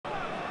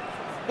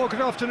Well,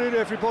 good afternoon,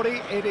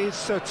 everybody. It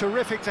is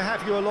terrific to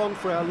have you along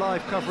for our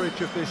live coverage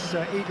of this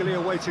eagerly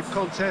awaited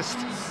contest.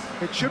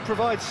 It should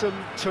provide some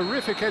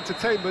terrific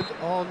entertainment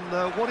on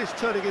what is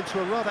turning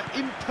into a rather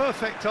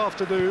imperfect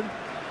afternoon.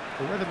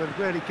 The weathermen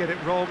rarely get it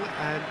wrong,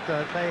 and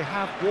they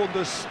have warned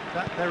us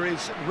that there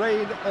is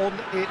rain on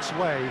its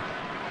way.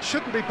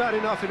 Shouldn't be bad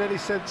enough in any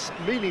sense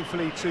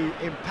meaningfully to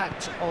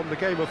impact on the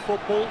game of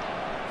football,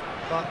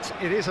 but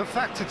it is a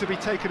factor to be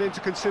taken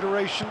into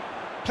consideration.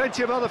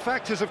 Plenty of other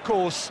factors, of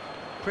course,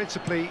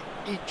 principally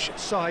each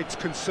side's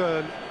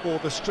concern for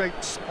the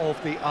strengths of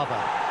the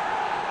other.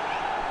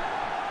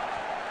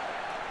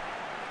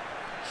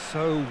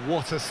 So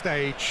what a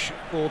stage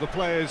for the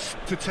players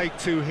to take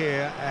to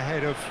here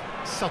ahead of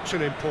such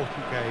an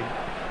important game.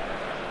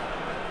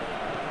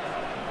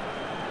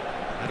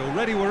 And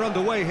already we're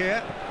underway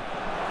here.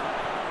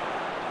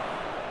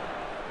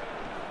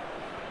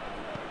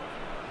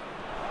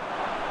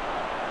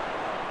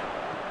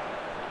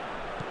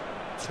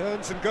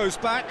 Turns and goes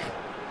back.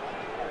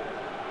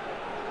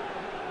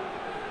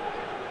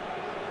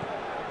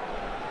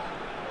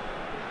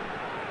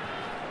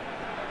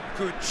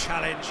 Good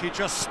challenge, he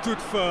just stood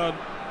firm.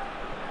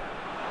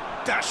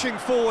 Dashing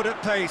forward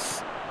at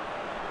pace.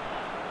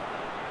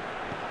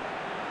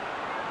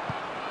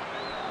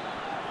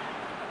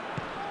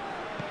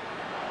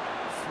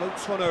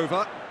 Floats one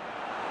over.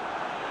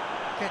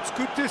 Gets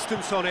good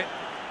distance on it.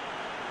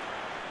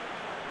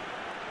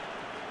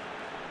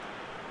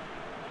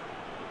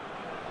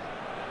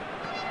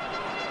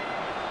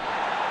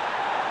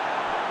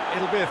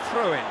 It'll be a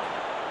throw-in.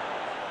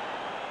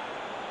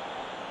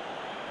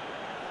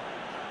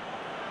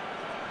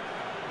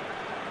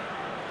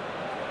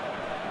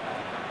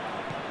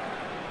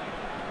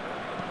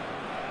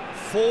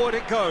 Forward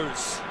it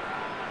goes.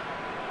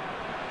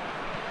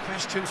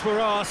 Questions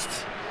were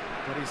asked,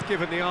 but he's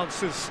given the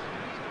answers.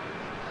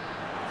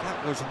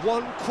 That was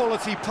one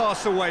quality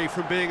pass away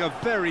from being a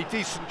very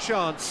decent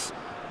chance.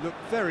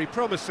 Looked very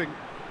promising.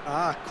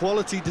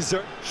 Quality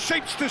dessert.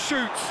 Shapes to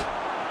shoot.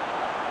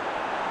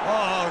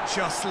 Oh,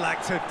 just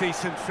lacked a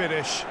decent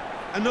finish.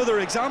 Another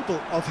example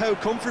of how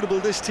comfortable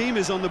this team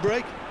is on the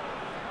break.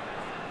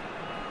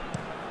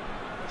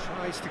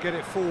 Tries to get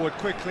it forward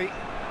quickly.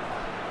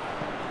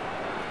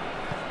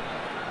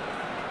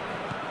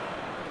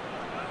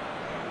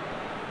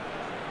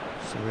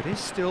 So it is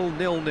still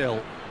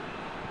 0-0.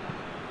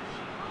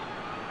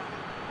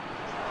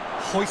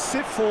 Hoists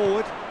it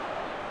forward.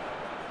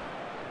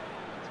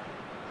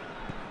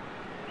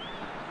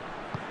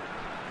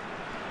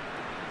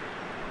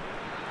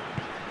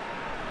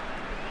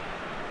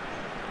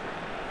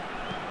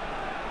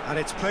 And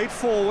it's played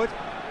forward.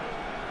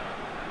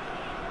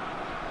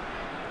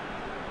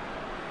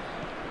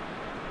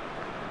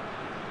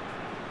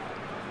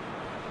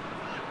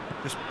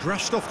 Just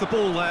brushed off the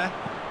ball there.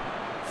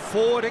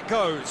 Forward it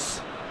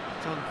goes.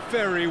 Done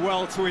very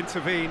well to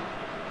intervene.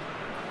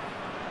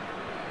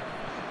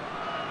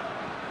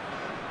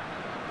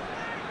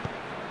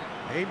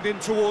 Aimed in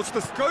towards the...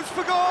 Goes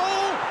for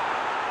goal!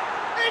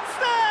 It's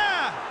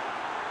there!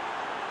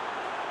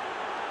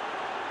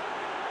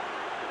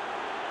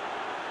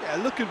 Yeah,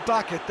 looking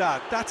back at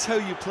that, that's how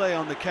you play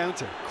on the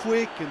counter.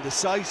 Quick and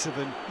decisive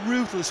and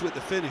ruthless with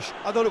the finish.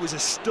 I thought it was a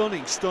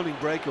stunning, stunning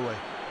breakaway.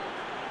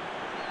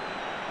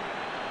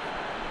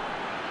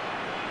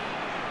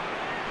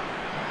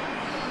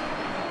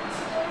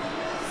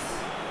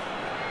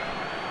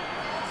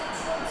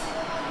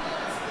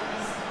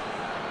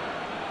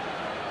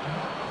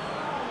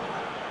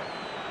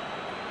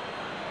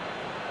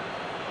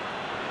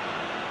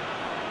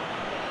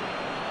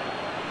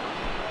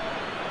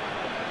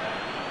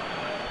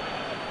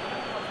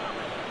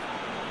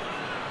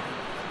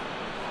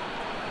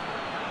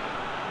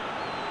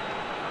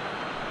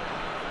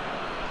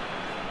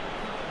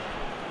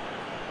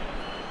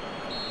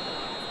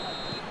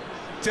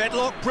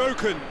 Deadlock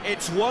broken,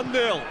 it's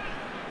 1-0.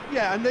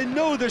 Yeah, and they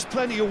know there's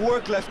plenty of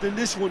work left in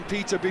this one,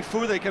 Peter,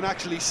 before they can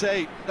actually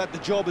say that the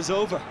job is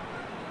over.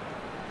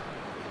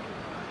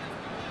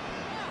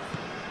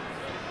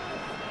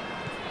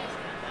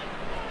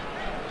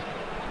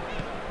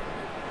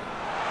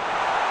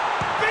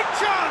 Big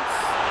chance!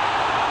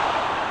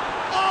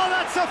 Oh,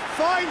 that's a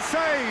fine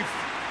save!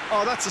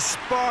 Oh, that's a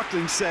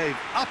sparkling save,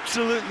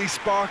 absolutely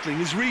sparkling.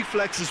 His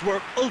reflexes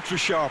were ultra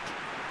sharp.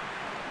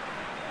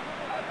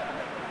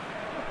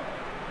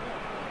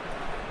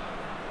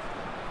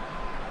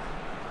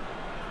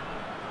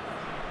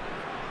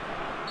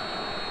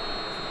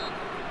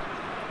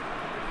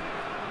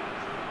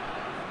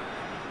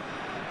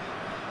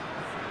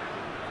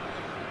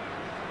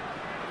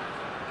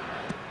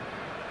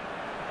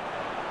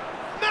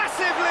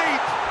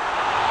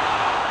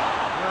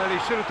 Well,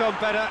 he should have done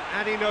better,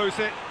 and he knows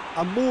it.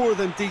 A more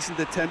than decent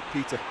attempt,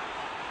 Peter.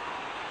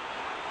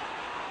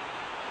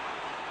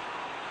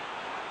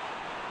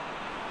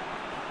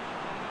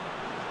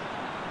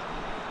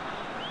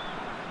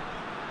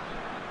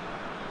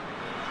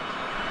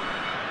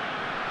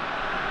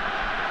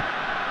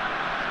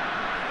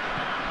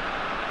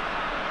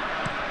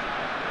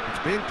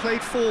 It's being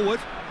played forward.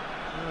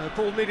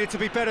 Ball needed to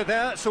be better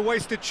there, it's a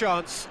wasted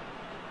chance.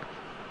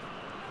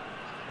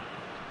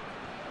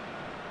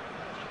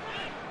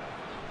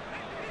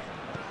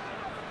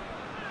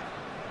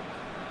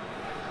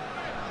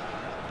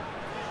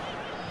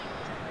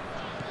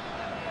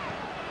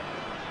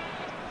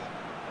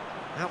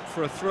 Out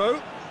for a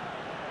throw.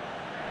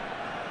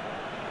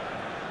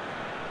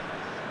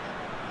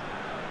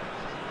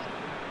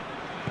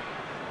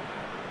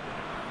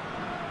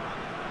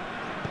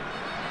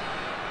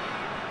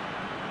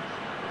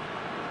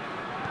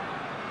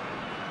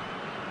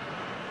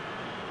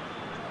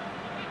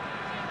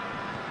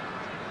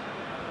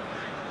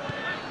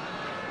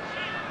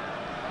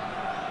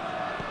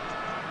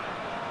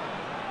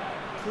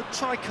 Could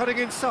try cutting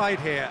inside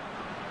here.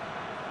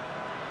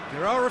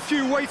 There are a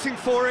few waiting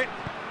for it.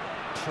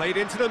 Played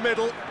into the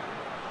middle.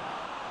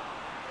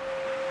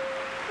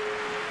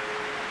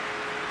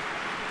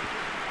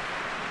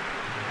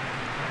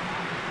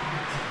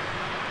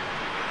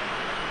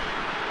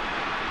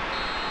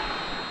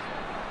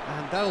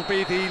 And that'll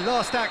be the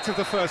last act of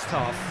the first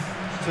half.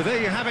 So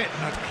there you have it,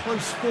 a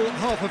close-fought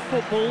half of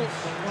football,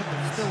 one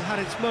that still had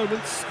its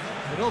moments,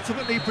 but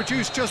ultimately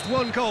produced just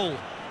one goal.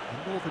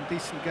 A more than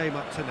decent game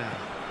up to now.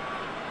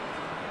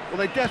 Well,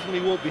 they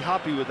definitely won't be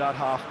happy with that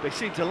half. They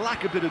seem to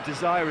lack a bit of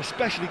desire,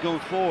 especially going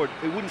forward.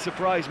 It wouldn't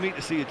surprise me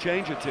to see a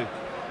change or two. And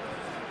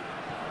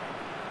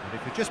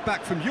if you're just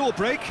back from your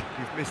break,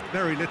 you've missed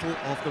very little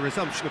of the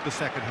resumption of the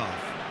second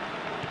half.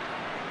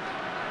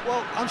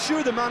 Well, I'm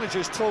sure the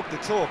managers talk the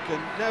talk, and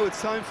now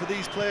it's time for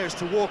these players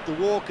to walk the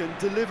walk and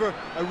deliver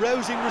a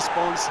rousing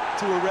response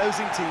to a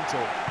rousing team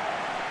talk.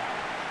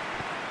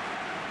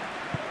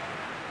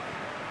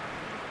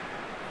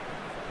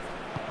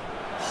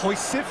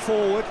 Hoists it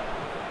forward.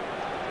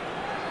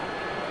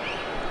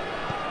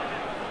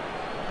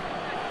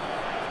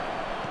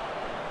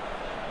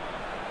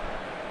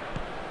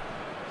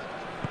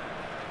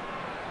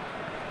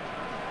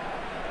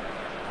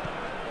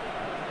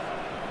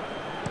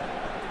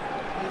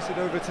 It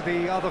over to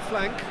the other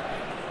flank.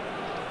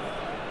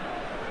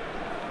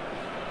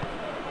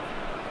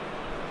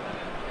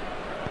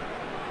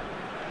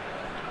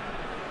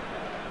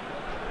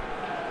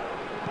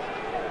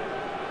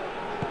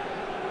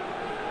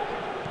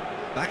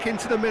 Back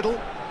into the middle.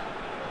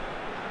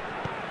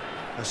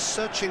 A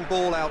searching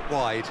ball out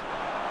wide.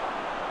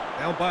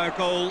 Down by a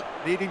goal,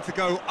 needing to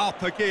go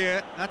up a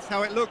gear. That's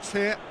how it looks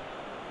here.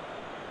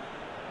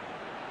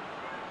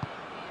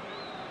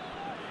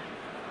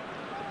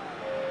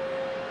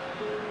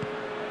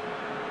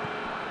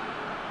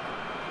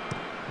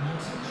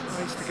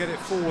 Tries to get it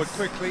forward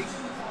quickly.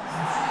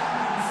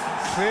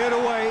 Cleared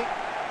away.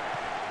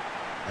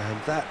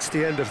 And that's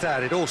the end of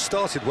that. It all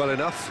started well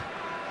enough.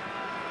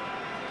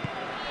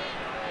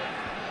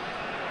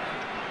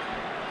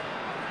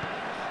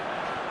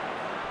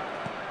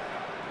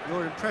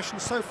 Your impression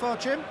so far,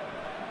 Jim?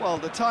 Well,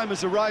 the time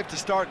has arrived to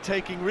start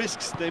taking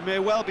risks. They may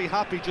well be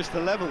happy just to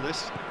level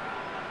this.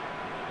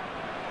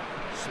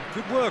 Some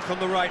good work on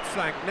the right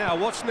flank. Now,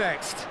 what's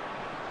next?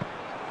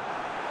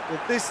 Well,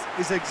 this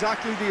is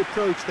exactly the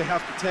approach they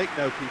have to take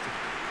now, Peter.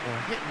 Well,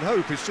 hit and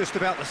hope is just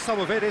about the sum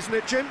of it, isn't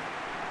it, Jim?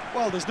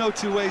 Well, there's no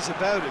two ways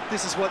about it.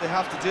 This is what they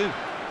have to do.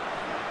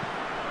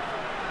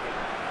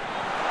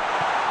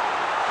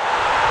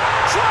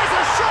 Tries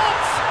a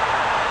shot!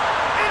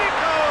 In it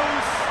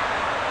goes!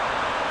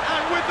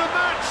 And with the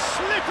match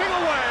slipping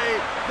away,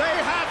 they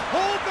have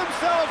hauled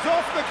themselves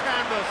off the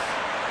canvas.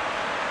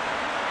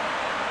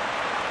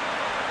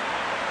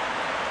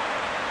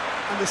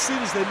 And as soon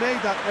as they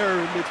made that error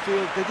in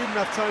midfield, they didn't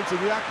have time to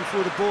react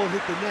before the ball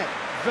hit the net.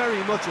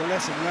 Very much a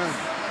lesson learned.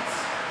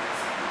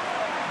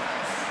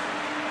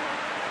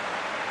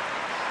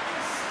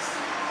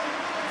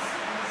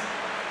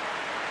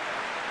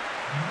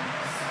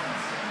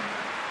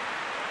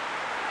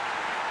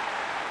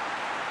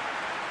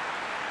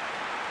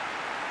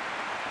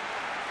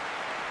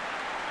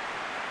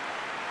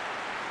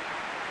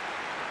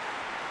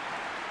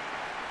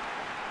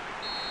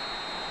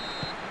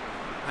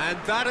 And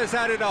that has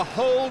added a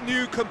whole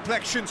new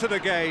complexion to the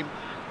game.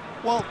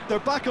 Well, they're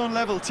back on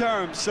level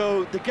terms,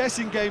 so the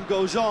guessing game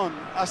goes on.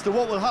 As to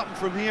what will happen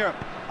from here,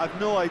 I've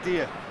no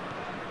idea.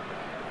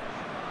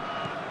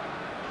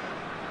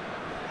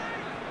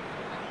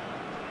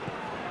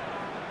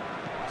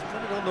 It's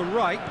coming on the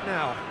right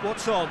now.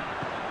 What's on?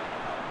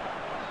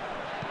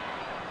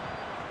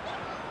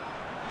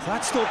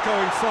 That's not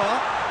going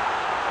far.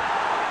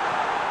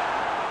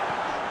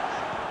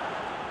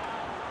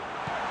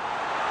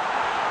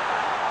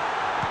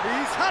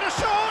 He's had a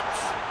shot!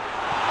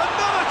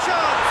 Another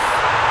chance!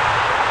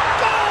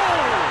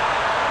 Goal!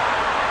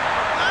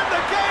 And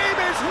the game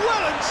is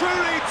well and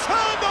truly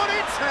turned on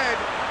its head.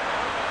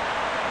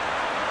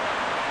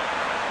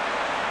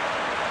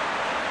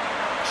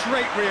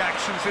 Great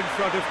reactions in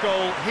front of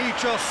goal. He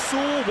just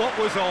saw what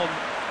was on.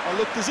 Oh,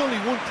 look, there's only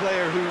one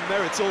player who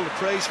merits all the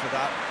praise for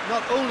that.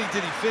 Not only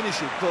did he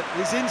finish it, but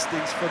his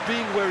instincts for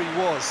being where he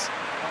was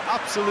are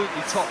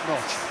absolutely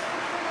top-notch.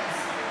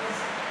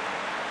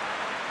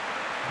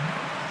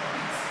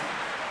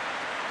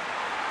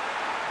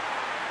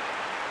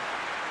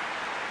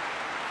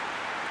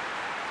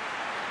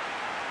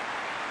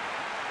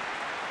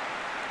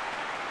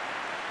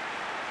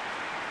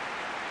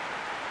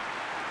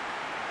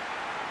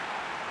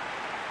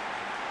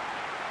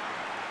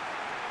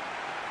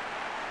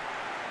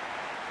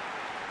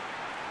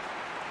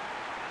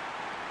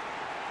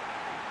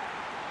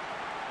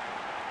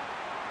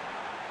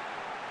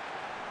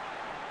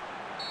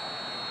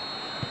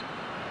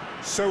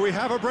 So we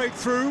have a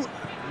breakthrough.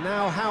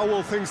 Now how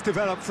will things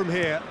develop from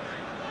here?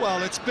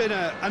 Well, it's been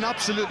an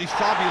absolutely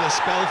fabulous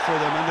spell for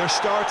them, and they're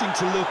starting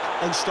to look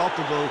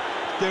unstoppable.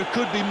 There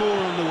could be more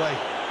on the way.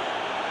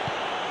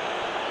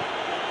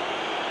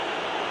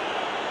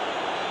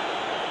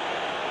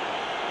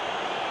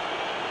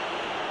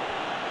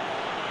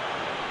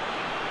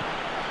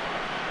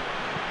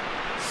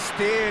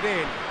 Steered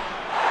in.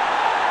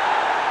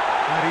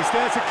 And he's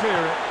there to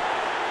clear it.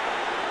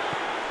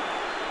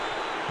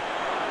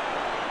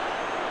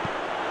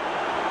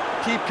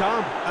 Keep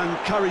calm and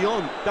carry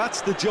on.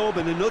 That's the job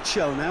in a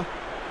nutshell now.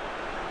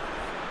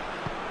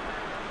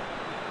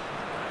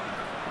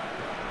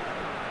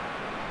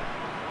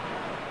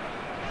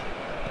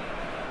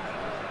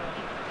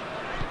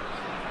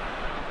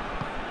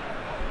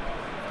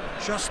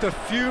 Just a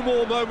few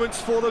more moments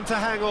for them to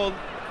hang on.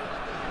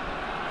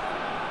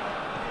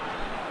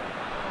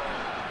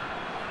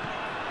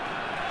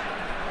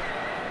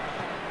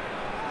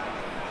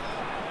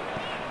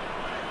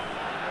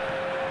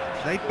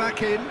 Played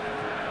back in.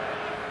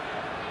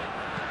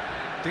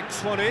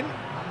 Dinks one in.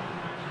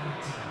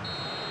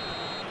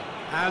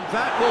 And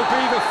that will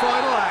be the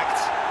final act.